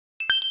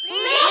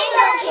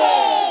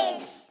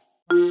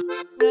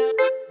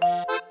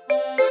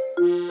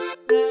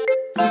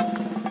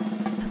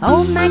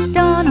Old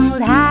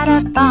MacDonald had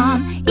a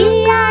farm,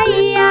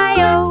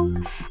 E-I-E-I-O.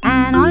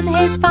 And on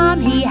his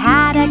farm he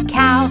had a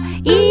cow,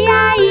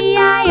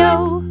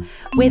 E-I-E-I-O.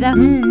 With a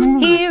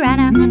here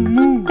and a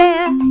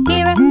there,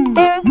 here a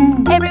there,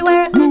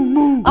 everywhere.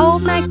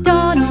 Old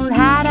MacDonald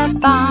had a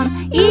farm,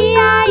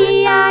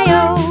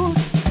 E-I-E-I-O.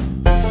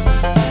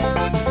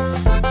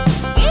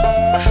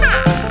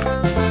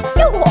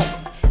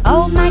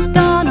 Old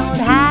MacDonald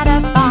had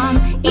a farm,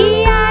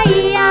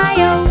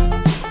 E-I-E-I-O.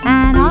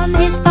 And on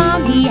his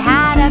farm he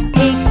had a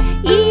pig,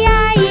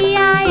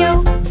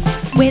 E-I-E-I-O.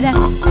 With a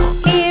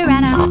here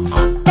and a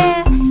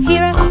there,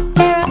 here a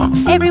there,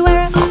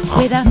 everywhere.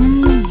 With a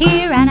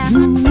here and a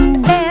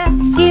there,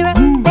 here a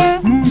there,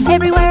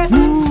 everywhere.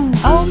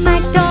 Old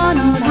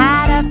MacDonald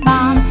had a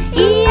farm,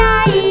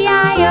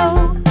 E-I-E-I-O.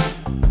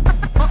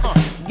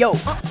 Yo!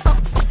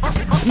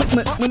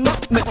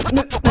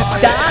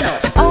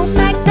 MacDonald! Old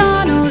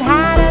MacDonald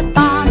had a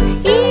farm,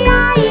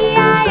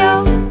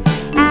 E-I-E-I-O.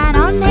 And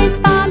on his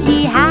farm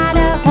he had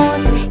a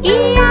horse,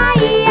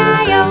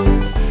 E-I-E-I-O.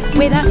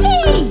 With a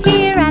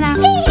here and a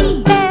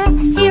there,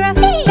 here a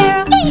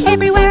there,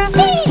 everywhere.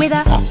 With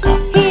a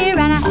here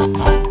and a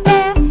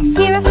there,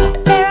 here a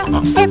there,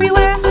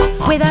 everywhere.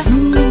 With a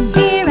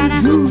here and a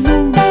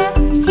there,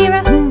 here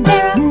a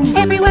there,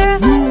 everywhere.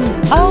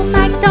 Old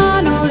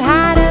MacDonald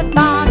had a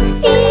farm,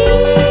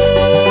 E-I-E-I-O.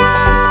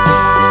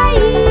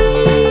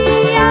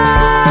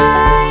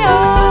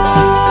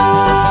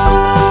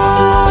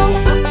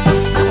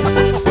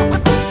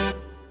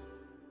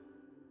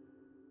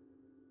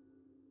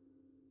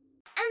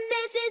 And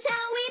this is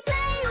how we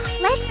play.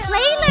 Let's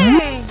play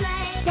learn.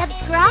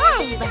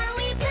 Subscribe.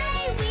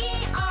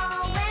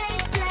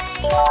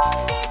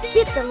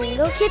 Get the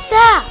Lingokids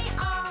app.